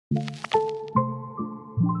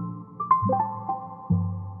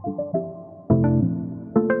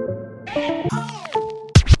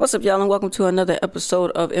What's up, y'all, and welcome to another episode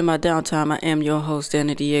of In My Downtime. I am your host,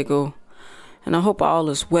 Danny Diego, and I hope all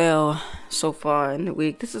is well so far in the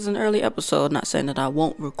week. This is an early episode, not saying that I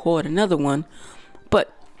won't record another one,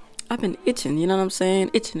 but I've been itching, you know what I'm saying?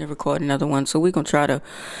 Itching to record another one, so we're going to try to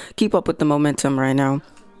keep up with the momentum right now.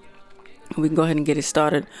 We can go ahead and get it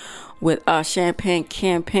started with our champagne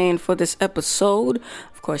campaign for this episode.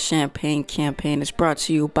 Of course, champagne campaign is brought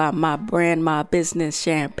to you by my brand, my business,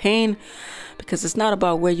 Champagne, because it's not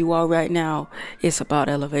about where you are right now. It's about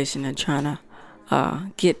elevation and trying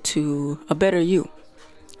to get to a better you.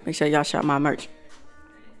 Make sure y'all shop my merch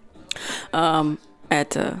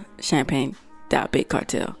at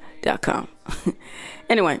champagne.bigcartel.com.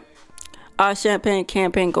 Anyway, our champagne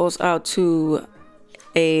campaign goes out to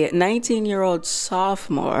a 19-year-old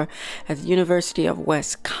sophomore at the University of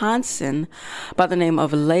Wisconsin by the name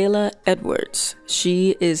of Layla Edwards.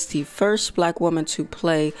 She is the first black woman to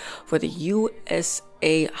play for the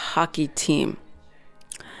USA hockey team.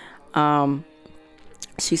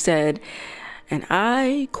 She said, and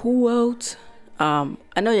I quote, I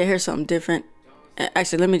know you hear something different.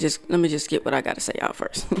 Actually, let me just get what I got to say out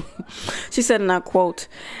first. She said, and I quote,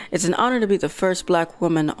 "It's an honor to be the first black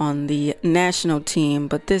woman on the national team,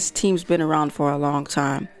 but this team's been around for a long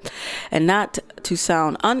time. And not to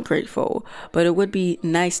sound ungrateful, but it would be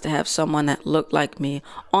nice to have someone that looked like me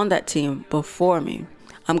on that team before me.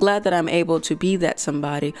 I'm glad that I'm able to be that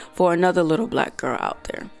somebody for another little black girl out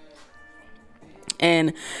there."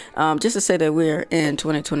 And just to say that we're in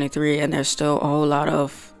 2023 and there's still a whole lot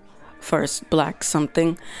of first black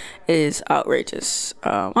something is outrageous.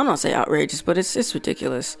 I don't say outrageous, but it's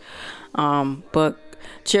ridiculous. But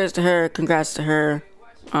cheers to her, congrats to her.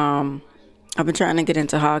 I've been trying to get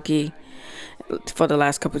into hockey for the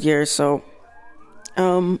last couple of years, so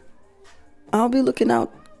I'll be looking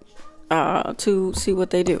out to see what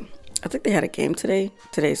they do. I think they had a game today.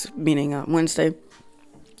 Today's meaning Wednesday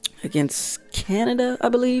against Canada, I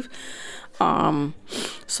believe.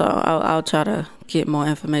 So I'll try to get more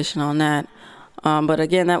information on that. But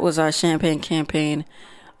again, that was our champagne campaign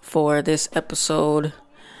for this episode.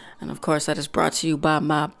 And of course, that is brought to you by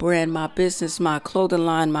my brand, my business, my clothing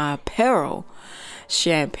line, my apparel,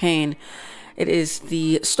 Champagne. It is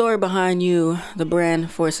the story behind you, the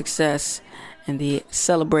brand for success, and the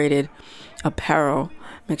celebrated apparel.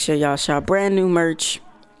 Make sure y'all shop brand new merch.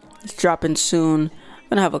 It's dropping soon. I'm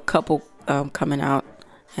going to have a couple coming out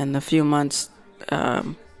in a few months,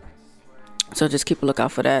 so just keep a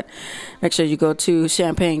lookout for that. Make sure you go to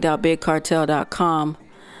champagne.bigcartel.com.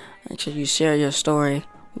 Make sure you share your story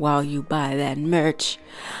while you buy that merch.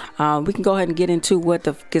 We can go ahead and get into what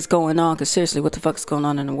the fuck is going on, because seriously, what the fuck is going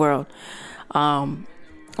on in the world? I'm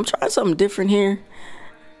trying something different here.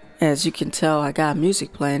 As you can tell, I got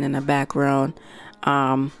music playing in the background,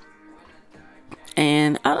 and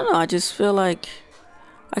I don't know, I just feel like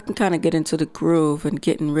I can kind of get into the groove and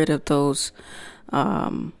getting rid of those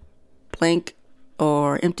blank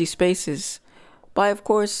or empty spaces by, of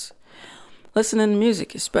course, listening to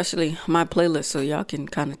music, especially my playlist, so y'all can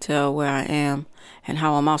kind of tell where I am and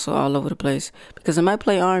how I'm also all over the place. Because I might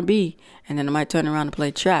play R&B and then I might turn around and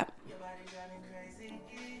play trap.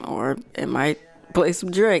 Or it might play some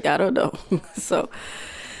Drake, I don't know. So,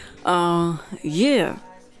 yeah.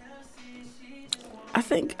 I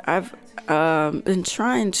think I've been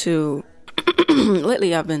trying to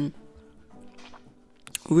lately I've been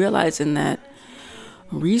realizing that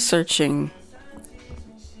researching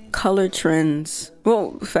color trends,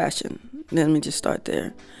 well, fashion, let me just start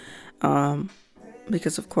there,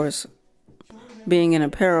 because of course being an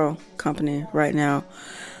apparel company right now,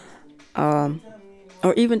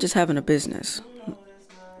 or even just having a business,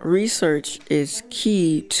 research is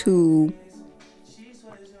key to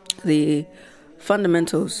the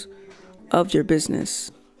fundamentals of your business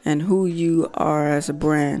and who you are as a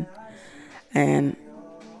brand. And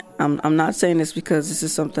I'm not saying this because this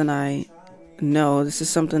is something I know. This is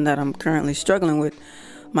something that I'm currently struggling with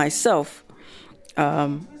myself,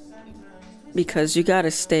 because you got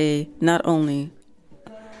to stay not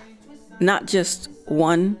just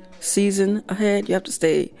one season ahead, you have to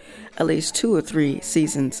stay at least 2 or 3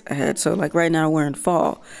 seasons ahead. So like right now we're in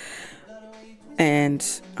fall, and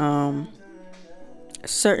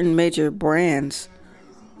certain major brands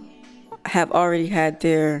have already had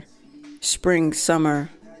their spring summer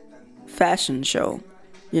fashion show,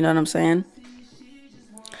 you know what I'm saying?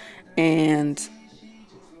 And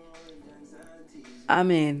I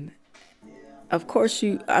mean, of course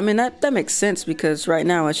that makes sense, because right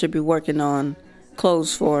now I should be working on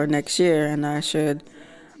clothes for next year, and I should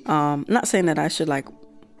not saying that I should I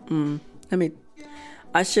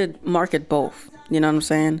should market both, you know what I'm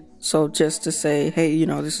saying? So just to say, hey,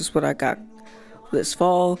 this is what I got this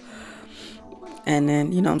fall. And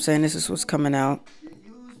then, this is what's coming out.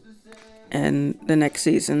 And the next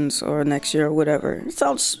seasons or next year or whatever.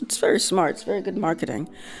 It's very smart. It's very good marketing.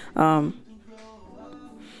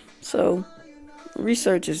 So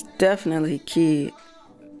research is definitely key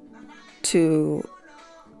to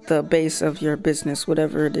the base of your business,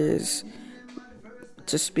 whatever it is.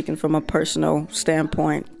 Just speaking from a personal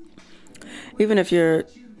standpoint. Even if you're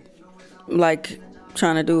like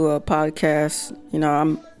trying to do a podcast,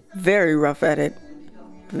 I'm very rough at it,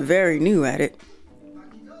 very new at it.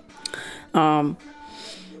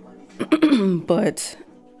 But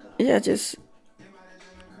yeah, just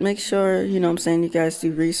make sure, you guys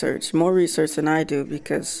do research, more research than I do,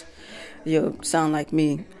 because you'll sound like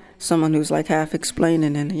me, someone who's like half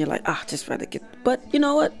explaining and you're like, just rather get, but you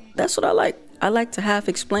know what? That's what I like. I like to half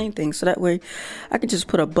explain things so that way I can just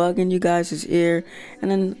put a bug in you guys' ear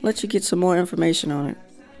and then let you get some more information on it.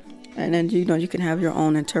 And then, you can have your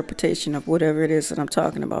own interpretation of whatever it is that I'm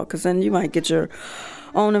talking about. Because then you might get your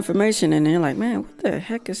own information and then you're like, man, what the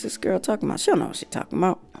heck is this girl talking about? She don't know what she's talking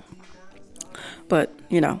about. But,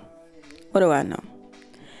 what do I know?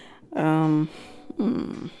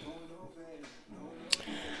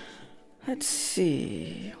 Let's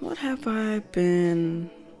see. What have I been...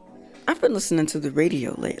 I've been listening to the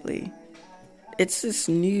radio lately. It's this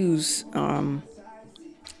news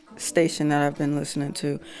station that I've been listening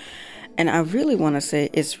to. And I really want to say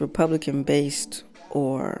it's Republican based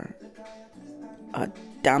or a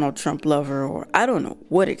Donald Trump lover, or I don't know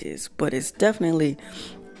what it is, but it's definitely,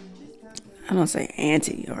 I don't say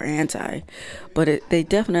anti or anti, but they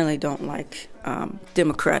definitely don't like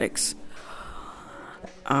Democrats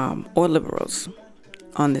or liberals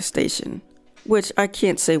on this station. Which I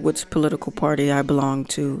can't say which political party I belong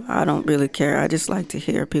to. I don't really care. I just like to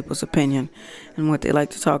hear people's opinion and what they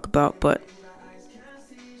like to talk about. But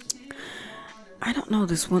I don't know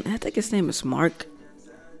this one. I think his name is Mark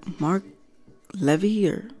Levy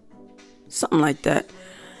or something like that.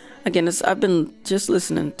 Again, I've been just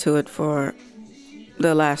listening to it for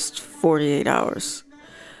the last 48 hours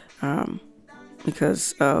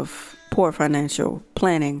because of poor financial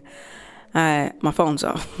planning. My phone's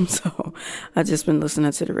off, so I've just been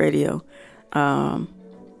listening to the radio.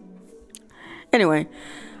 Anyway,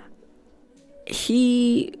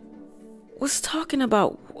 he was talking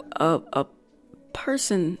about a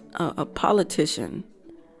person, a politician,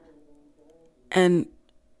 and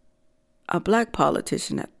a black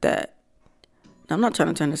politician at that. Now, I'm not trying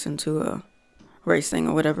to turn this into a race thing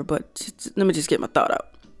or whatever, but let me just get my thought out.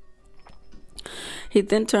 He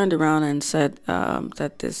then turned around and said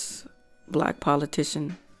that this black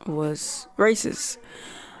politician was racist.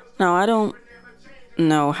 Now, I don't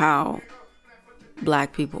know how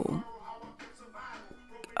black people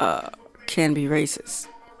can be racist.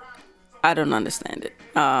 I don't understand it.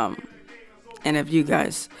 And if you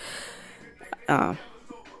guys,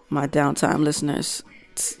 my downtime listeners,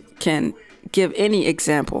 can give any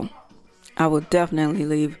example, I will definitely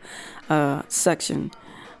leave a section,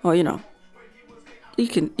 or you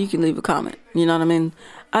can leave a comment. You know what I mean?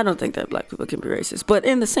 I don't think that black people can be racist. But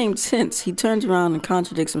in the same sense, he turns around and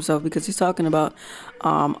contradicts himself because he's talking about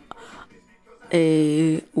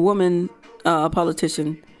a woman, a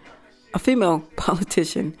politician, a female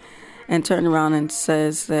politician, and turned around and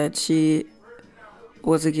says that she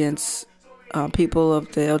was against people of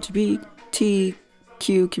the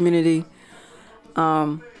LGBTQ community,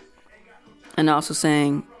 and also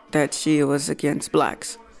saying that she was against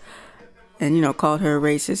blacks, and called her a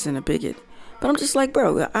racist and a bigot. But I'm just like,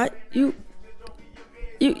 bro, you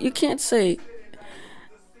can't say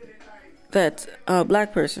that a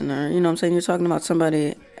black person, or you're talking about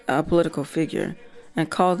somebody, a political figure,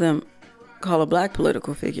 and call a black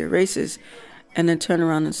political figure racist, and then turn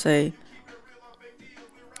around and say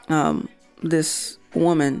this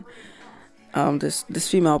woman, this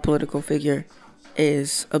female political figure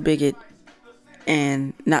is a bigot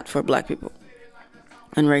and not for black people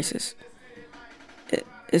and racist.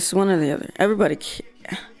 It's one or the other. Everybody.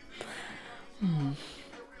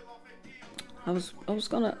 I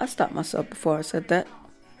stopped myself before I said that,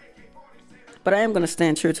 but I am gonna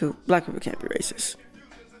stand true to black people can't be racist.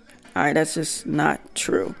 All right, that's just not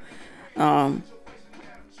true.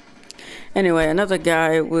 Anyway, another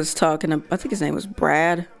guy was talking. I think his name was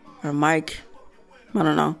Brad or Mike. I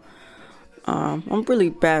don't know. I'm really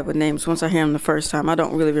bad with names. Once I hear them the first time, I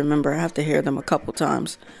don't really remember. I have to hear them a couple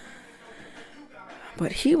times.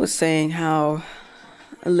 But he was saying how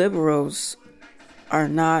liberals are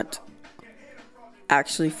not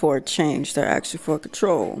actually for change. They're actually for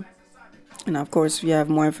control. And of course, if you have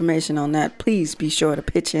more information on that, please be sure to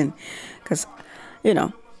pitch in. Because,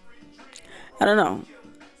 I don't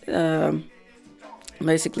know.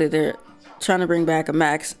 Basically, they're trying to bring back a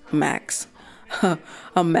mask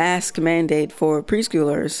mandate for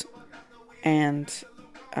preschoolers. And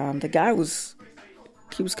the guy was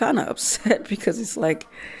kind of upset because it's like,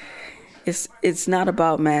 it's not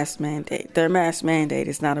about mask mandate. Their mask mandate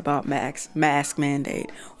is not about mask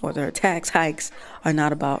mandate, or their tax hikes are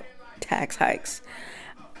not about tax hikes.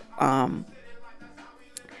 And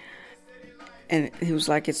he was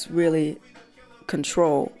like, it's really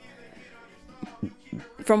control.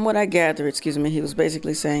 From what I gather, he was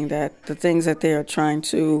basically saying that the things that they are trying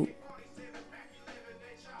to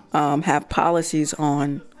have policies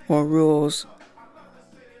on or rules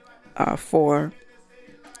for,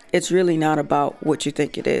 it's really not about what you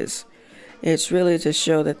think it is. It's really to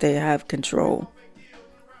show that they have control.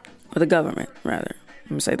 Or the government, rather.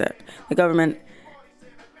 Let me say that. The government,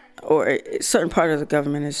 or a certain part of the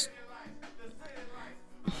government is...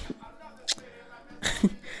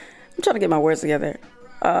 I'm trying to get my words together.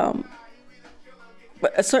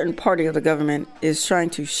 But a certain party of the government is trying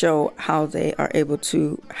to show how they are able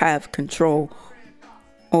to have control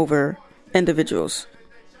over individuals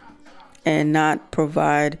and not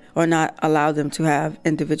provide or not allow them to have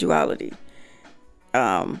individuality.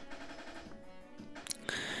 And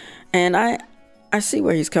I see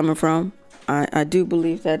where he's coming from. I do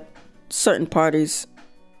believe that certain parties,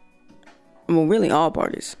 well, really all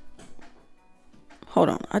parties. Hold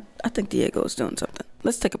on, I think Diego is doing something.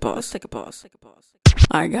 Let's take a pause.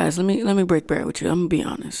 All right, guys, let me break bread with you. I'm gonna be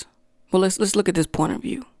honest. Well, let's look at this point of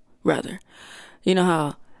view. Rather, you know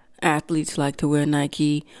how athletes like to wear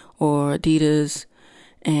Nike or Adidas,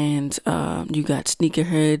 and you got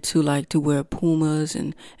sneakerheads who like to wear Pumas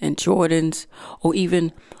and Jordans, or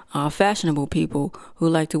even fashionable people who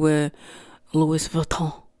like to wear Louis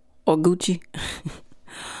Vuitton or Gucci.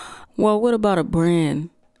 Well, what about a brand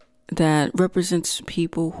that represents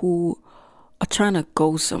people who are trying to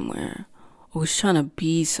go somewhere, or who's trying to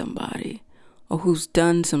be somebody, or who's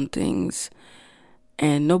done some things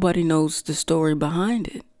and nobody knows the story behind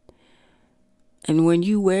it? And when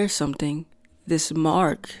you wear something, this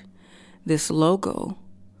mark, this logo,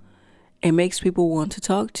 it makes people want to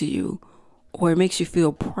talk to you, or it makes you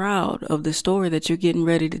feel proud of the story that you're getting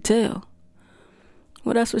ready to tell.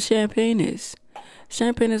 Well, that's what Champagne is.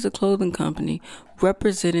 Champagne is a clothing company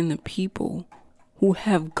representing the people who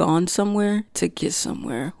have gone somewhere to get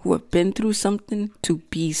somewhere, who have been through something to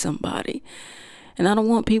be somebody. And I don't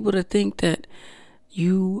want people to think that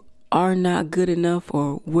you are not good enough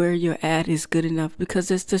or where you're at is good enough, because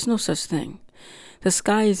there's no such thing. The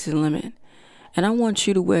sky is the limit. And I want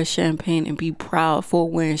you to wear Champagne and be proud for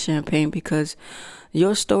wearing Champagne, because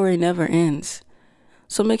your story never ends.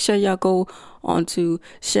 So make sure y'all go onto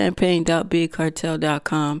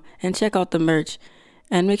champagne.bigcartel.com and check out the merch.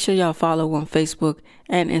 And make sure y'all follow on Facebook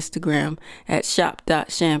and Instagram at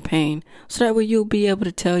shop.champagne, so that way you'll be able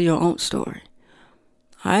to tell your own story.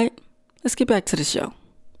 All right, let's get back to the show.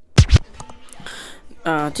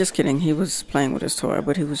 Just kidding. He was playing with his toy,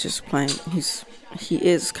 but he was just playing. He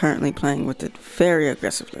is currently playing with it very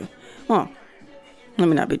aggressively. Well, let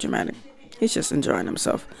me not be dramatic. He's just enjoying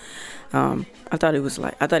himself. I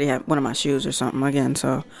thought he had one of my shoes or something again,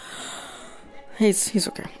 so he's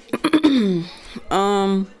okay.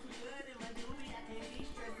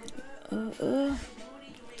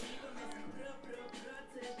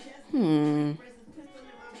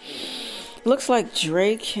 Looks like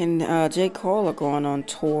Drake and J. Cole are going on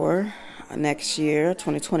tour next year,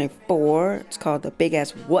 2024. It's called the Big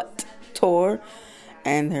Ass What Tour,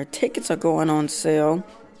 and their tickets are going on sale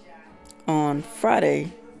on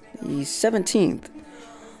Friday, the 17th.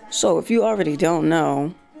 So if you already don't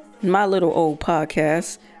know, my little old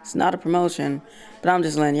podcast, it's not a promotion, but I'm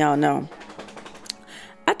just letting y'all know.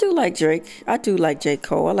 I do like Drake. I do like J.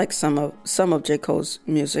 Cole. I like some of J. Cole's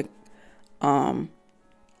music.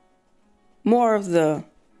 More of the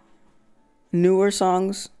newer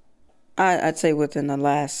songs, I'd say within the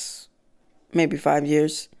last maybe 5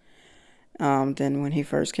 years, than when he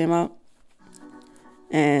first came out.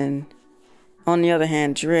 And on the other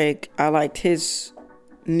hand, Drake, I liked his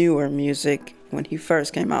newer music when he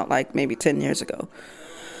first came out, like maybe 10 years ago.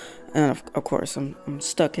 And of course, I'm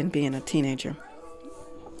stuck in being a teenager.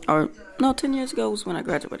 Or, no, 10 years ago was when I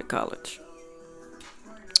graduated college.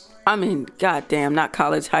 I mean, goddamn, not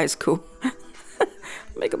college, high school.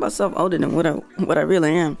 Making myself older than what I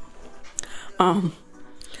really am.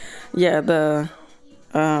 Yeah,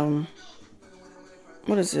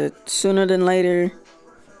 what is it? Sooner Than Later.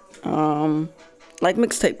 Like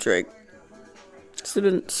mixtape Drake.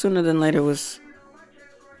 Sooner Than Later was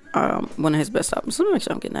one of his best albums. Let me make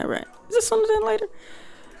sure I'm getting that right. Is it Sooner Than Later?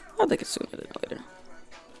 I think it's Sooner Than Later.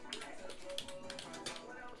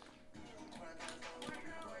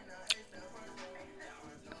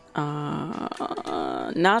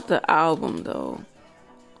 Not the album though.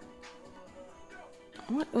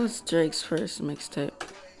 What was Drake's first mixtape?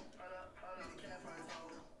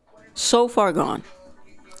 So Far Gone.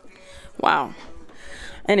 Wow.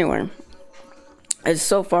 Anyway, it's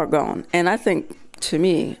So Far Gone, and I think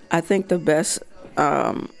the best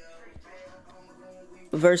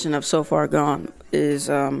version of So Far Gone is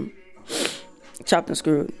Chopped and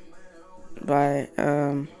Screwed by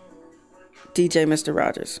DJ Mr.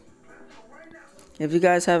 Rogers. If you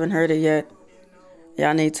guys haven't heard it yet,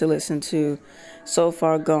 y'all need to listen to So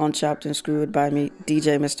Far Gone, Chopped and Screwed by me,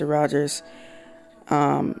 DJ Mr. Rogers.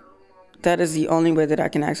 That is the only way that I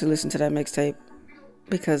can actually listen to that mixtape,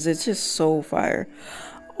 because it's just so fire.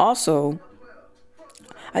 Also,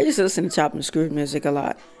 I used to listen to Chopped and Screwed music a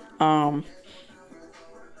lot.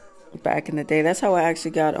 Back in the day. That's how I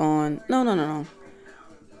actually got on. No.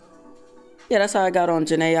 Yeah, that's how I got on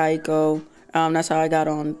Jhené Aiko. That's how I got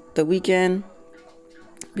on The Weeknd.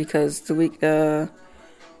 Because what's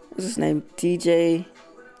his name? DJ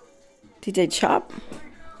Chop.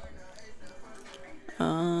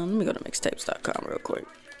 Let me go to mixtapes.com real quick.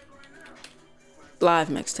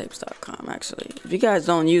 Livemixtapes.com, actually. If you guys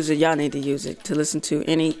don't use it, y'all need to use it to listen to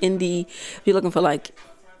any indie. If you're looking for like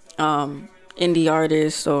indie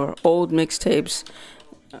artists or old mixtapes,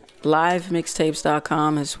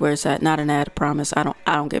 livemixtapes.com is where it's at. Not an ad, I promise. I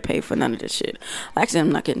don't get paid for none of this shit. Actually,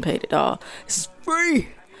 I'm not getting paid at all. This is free.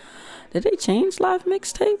 Did they change live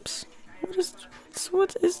mixtapes?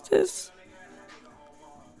 What is this?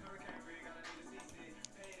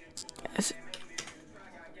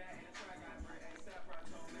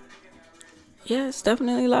 Yeah, it's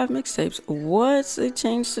definitely live mixtapes. What? They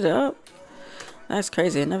changed it up? That's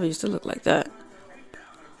crazy. It never used to look like that.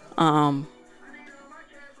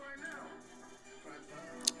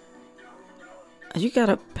 You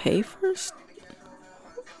gotta pay first?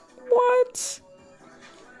 What?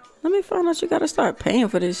 Let me find out you gotta start paying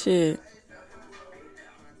for this shit.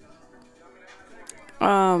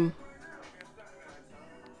 I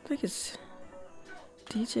think it's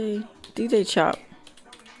DJ Chop.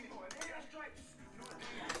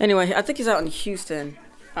 Anyway, I think he's out in Houston.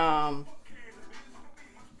 No,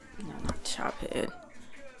 not Chophead.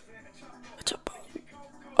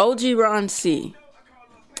 OG Ron C.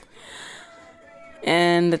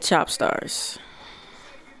 And the Chop Stars.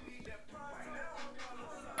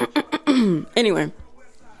 Anyway,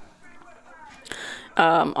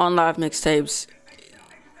 on live mixtapes,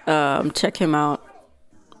 check him out,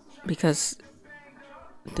 because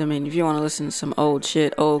I mean, if you want to listen to some old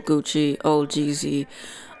shit, old Gucci, old Jeezy,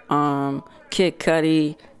 Kid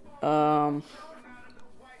Cudi,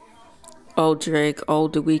 old Drake,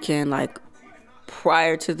 old The Weeknd, like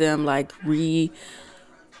prior to them like remastering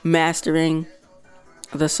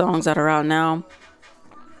the songs that are out now,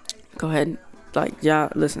 go ahead, like, y'all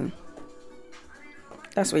listen.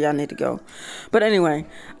 That's where y'all need to go. But anyway,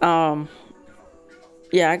 yeah,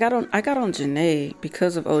 I got on Jhené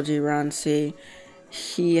because of OG Ron C.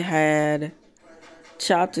 He had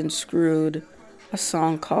Chopped and Screwed, a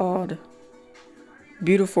song called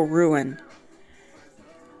Beautiful Ruin.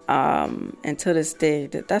 And to this day,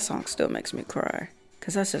 that song still makes me cry,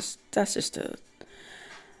 because that's just a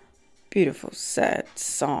beautiful, sad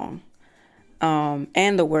song.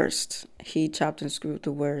 And The Worst. He chopped and screwed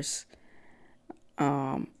The Worst.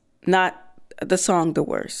 Not the song The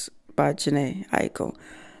Worst by Jhené Aiko.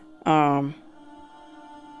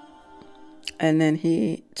 And then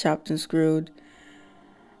he chopped and screwed,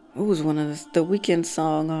 what was one of the Weeknd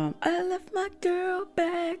song? I left my girl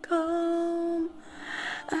back home.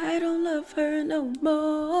 I don't love her no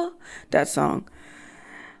more. That song.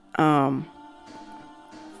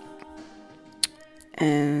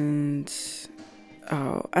 And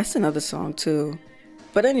that's another song too.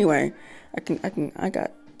 But anyway, I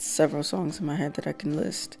got several songs in my head that I can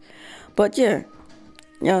list. But yeah,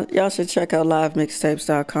 y'all should check out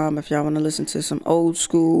livemixtapes.com if y'all want to listen to some old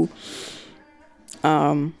school,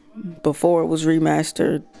 before it was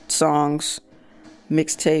remastered songs,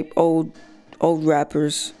 mixtape, old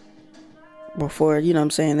rappers, before, you know what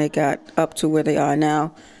I'm saying, they got up to where they are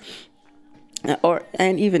now.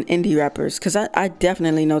 And even indie rappers, because I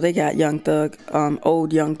definitely know they got Young Thug,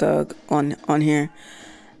 old Young Thug on here.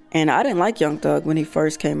 And I didn't like Young Thug when he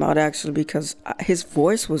first came out, actually, because his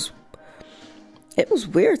voice was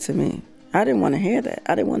weird to me. I didn't want to hear that.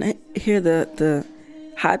 I didn't want to hear the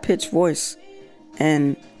high-pitched voice.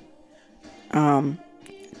 And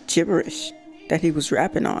gibberish that he was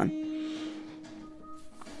rapping on.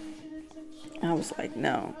 I was like,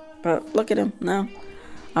 no. But look at him now.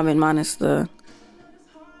 I mean, minus the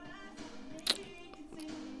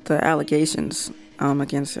allegations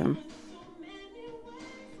against him.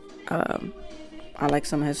 I like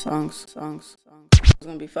some of his songs. It's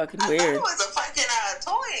gonna be fucking weird. I thought it was a fucking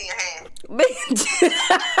toy in your hand.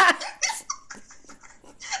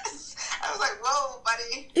 I was like, whoa,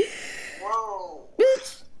 buddy. Whoa.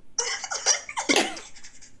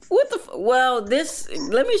 What the well, this,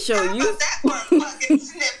 let me show you. That for a fucking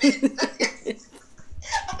snippet.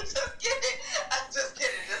 I'm just kidding. Just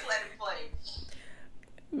let it play.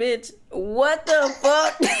 Bitch, what the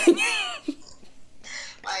fuck?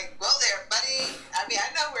 Like, well there, buddy. I mean,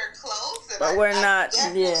 I know we're close. And But we're not,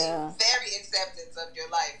 definitely yeah. very acceptance of your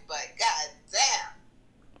life, but god damn.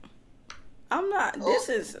 I'm not, this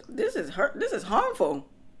is hurt, this is harmful.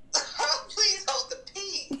 Please hold the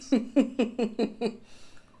peace.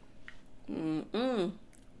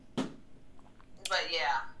 But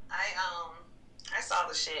yeah, I saw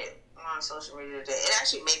the shit on social media today. It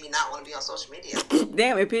actually made me not want to be on social media.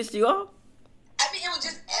 Damn, it pissed you off? I mean, it was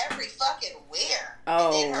just every fucking where. Oh,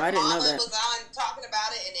 and then her I didn't know mama that. was on talking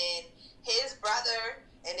about it, and then his brother,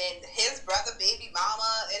 and then his brother, baby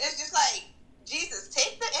mama, and it's just like, Jesus,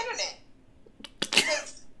 take the internet.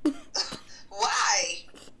 Why?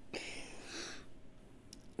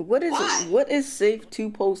 What is safe to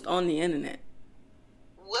post on the internet?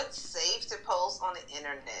 What's safe to post on the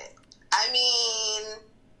internet? I mean,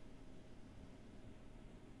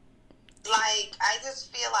 like, I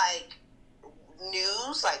just feel like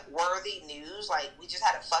news, like worthy news, like we just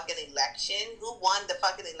had a fucking election. Who won the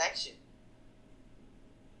fucking election?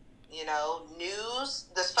 You know, news,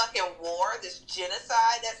 this fucking war, this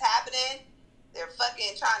genocide that's happening. They're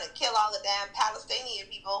fucking trying to kill all the damn Palestinian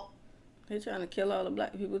people. They're trying to kill all the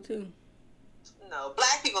black people too. No,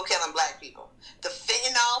 black people killing black people. The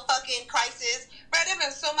fentanyl fucking crisis. Bro,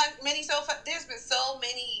 there's been so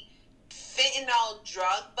many fentanyl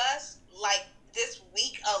drug busts, like, this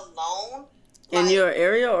week alone. In like, your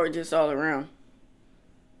area or just all around?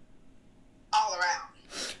 all around.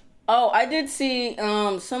 Oh, I did see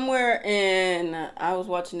somewhere in, I was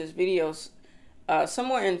watching this video,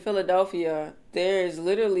 somewhere in Philadelphia, there is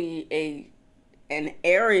literally an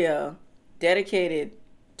area dedicated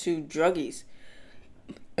to druggies.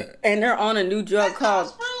 And they're on a new drug called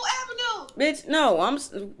Spruce Avenue. Bitch, no,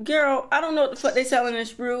 girl, I don't know what the fuck they selling in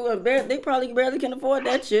Spruce. They probably barely can afford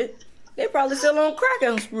that shit. They probably still on crack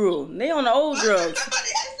on Spruce. They on the old drugs. I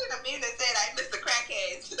seen a meme that said I miss the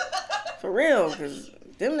crackheads. For real, because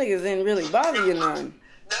them niggas didn't really bother you none.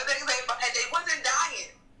 No niggas ain't, and they wasn't dying.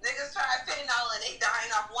 Niggas tried fentanyl and they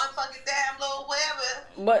dying off one fucking damn little whatever.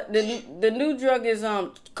 But the new drug is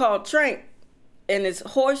called Trank, and it's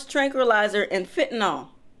horse tranquilizer and fentanyl.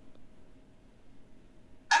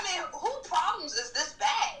 I mean, who problems is this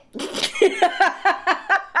bad?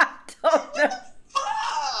 I don't know.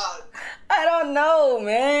 Fuck. I don't know,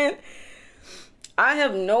 man. I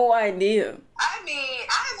have no idea. I mean,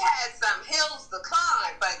 I've had some hills to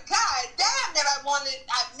climb, but god damn that I've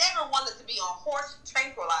never wanted to be on horse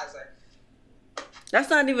tranquilizer. That's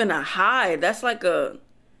not even a high. That's like a...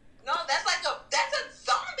 No, that's a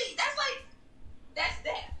zombie. That's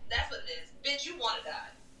death. That's what it is. Bitch, you want to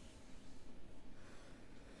die.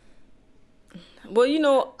 Well, you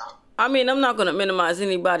know, I mean, I'm not going to minimize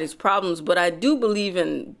anybody's problems, but I do believe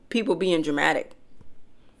in people being dramatic.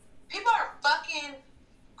 People are fucking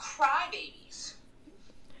crybabies.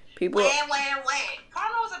 People... Wham.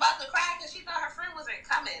 Karma was about to cry because she thought her friend wasn't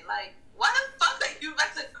coming. Like, why the fuck are you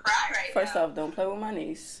about to cry right now? First off, don't play with my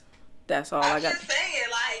niece. That's all I got. I'm just saying,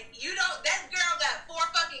 like, that girl got 4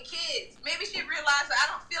 fucking kids. Maybe she realized that I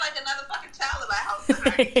don't feel like another fucking child in my house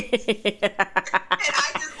tonight. And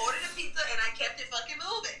I just ordered a pizza and I kept it fucking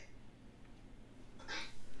moving.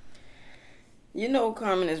 You know,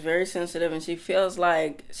 Carmen is very sensitive and she feels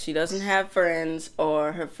like she doesn't have friends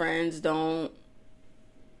or her friends don't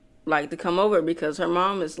like to come over because her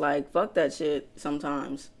mom is like, fuck that shit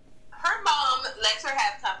sometimes. Her mom lets her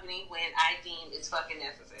have company when I deem it's fucking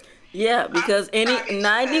necessary. Yeah, because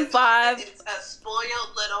 95... It's a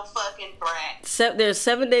spoiled little fucking brat. There's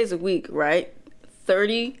 7 days a week, right?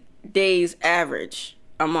 30 days average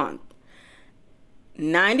a month.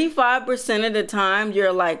 95% of the time,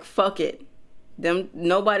 you're like, fuck it. Them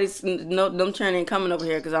churn ain't coming over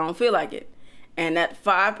here because I don't feel like it. And that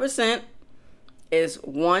 5% is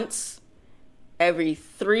once every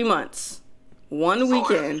 3 months. One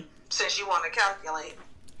weekend. Since you want to calculate.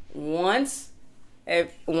 One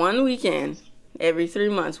weekend every 3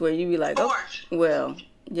 months where you be like, oh, well,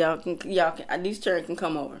 Y'all can. These children can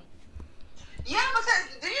come over. Yeah,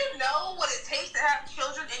 because do you know what it takes to have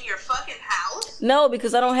children in your fucking house? No,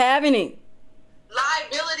 because I don't have any.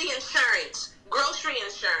 Liability insurance, grocery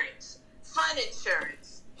insurance, fun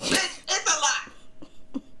insurance. It's a lot.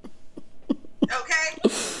 Okay?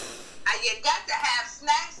 You got to have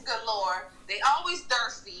snacks galore. They always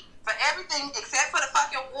thirsty for everything except for the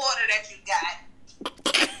fucking water that you got.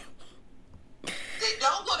 They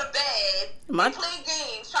don't go to bed. They play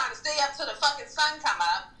games trying to stay up till the fucking sun come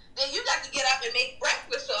up. Then you got to get up and make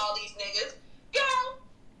breakfast for all these niggas. Girl.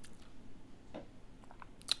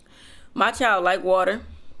 My child like water.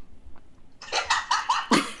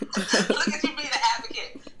 Look at you being an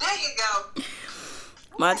advocate. There you go.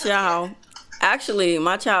 My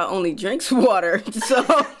child only drinks water. So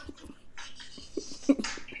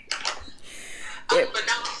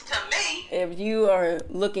unbeknownst to me. If you are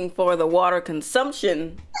looking for the water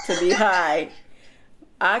consumption to be high,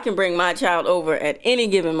 I can bring my child over at any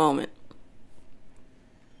given moment.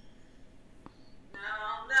 No.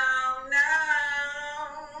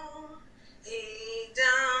 He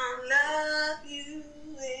don't love you,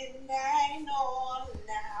 and I know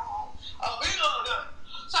now. Oh, we gonna.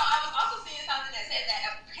 So I was also seeing something that said that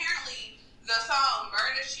apparently the song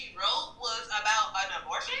 "Murder She Wrote" was about an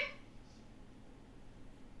abortion.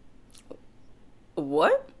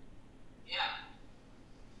 What? Yeah.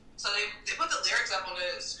 So they put the lyrics up on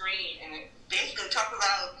the screen and it basically talked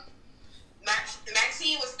about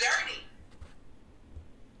Maxine was dirty.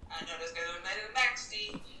 I know this girl named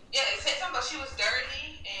Maxine. Yeah, it said something about she was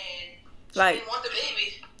dirty and she didn't want the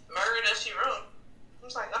baby. Murder She Wrote. I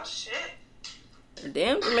was like, oh shit.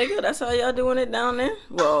 Damn, Jamaica, that's how y'all doing it down there?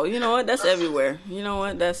 Well, you know what? That's everywhere. You know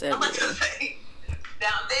what? That's everywhere. I'm about to say,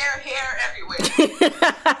 down there, hair everywhere.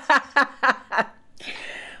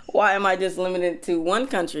 Why am I just limited to one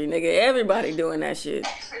country, nigga? Everybody doing that shit.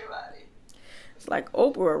 Everybody. It's like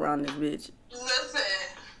Oprah around this bitch. Listen,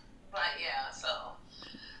 but yeah, so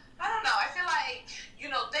I don't know. I feel like,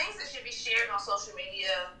 things that should be shared on social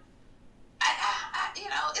media. I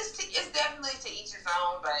it's definitely to each his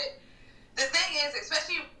own. But the thing is,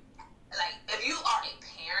 especially like if you are a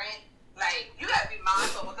parent, like you gotta be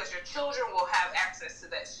mindful because your children will have access to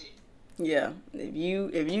that shit. Yeah,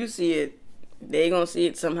 if you see it, they gonna see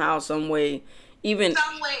it somehow, some way. Even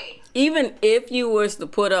if you was to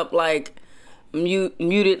put up like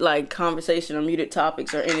muted like conversation or muted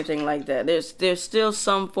topics or anything like that, there's still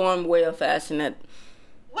some form, way, or fashion that.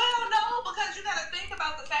 Well, no, because you gotta think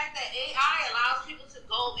about the fact that AI allows people to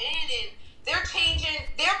go in and they're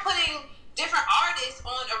putting different artists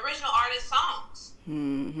on original artist songs.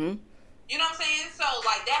 Mm-hmm. You know what I'm saying? So,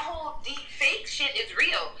 like, that whole deep fake shit is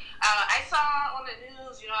real. I saw on the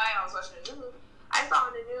news, I was watching the news. I saw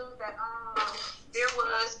on the news that there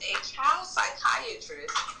was a child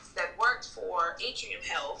psychiatrist that worked for Atrium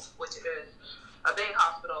Health, which is a big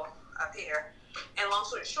hospital up here. And long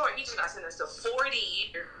story short, he just got sentenced to 40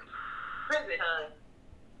 years prison.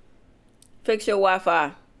 Fix your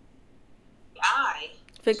Wi-Fi.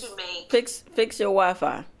 Fix your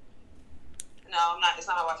Wi-Fi. No, I'm not. It's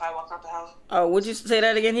not my Wi-Fi. I walked out the house. Oh, would you say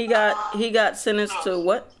that again? He got sentenced to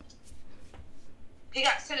what? He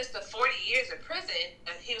got sentenced to 40 years in prison.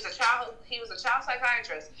 And he was a child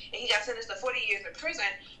psychiatrist, and he got sentenced to 40 years in prison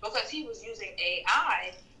because he was using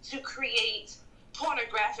AI to create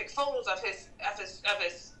pornographic photos of his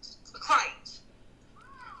clients.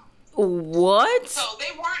 What? So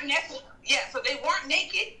they weren't naked. Yeah, so they weren't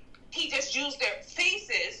naked. He just used their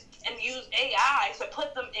faces and used AI to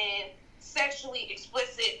put them in sexually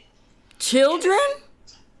explicit children.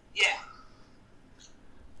 Yeah.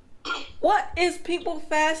 What is people's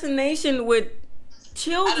fascination with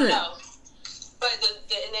children? I don't know. But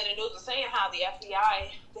and then the news was saying how the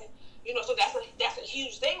FBI, so that's a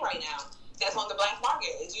huge thing right now. That's on the black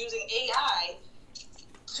market. Is using AI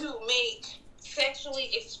to make sexually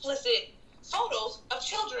explicit photos of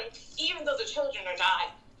children, even though the children are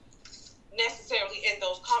not necessarily in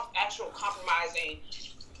those actual compromising.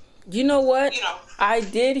 You know what? I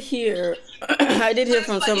did hear. I did hear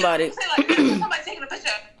from somebody. Somebody taking a picture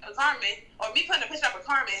of Carmen, or me putting a picture up of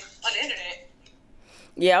Carmen on the internet.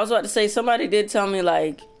 Yeah, I was about to say somebody did tell me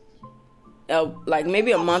like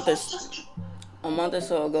maybe a month or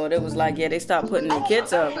so ago. They was like, yeah, they stopped putting the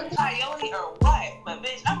kids up. Coyote or what? But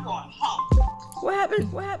bitch, I'm going home. What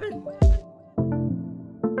happened?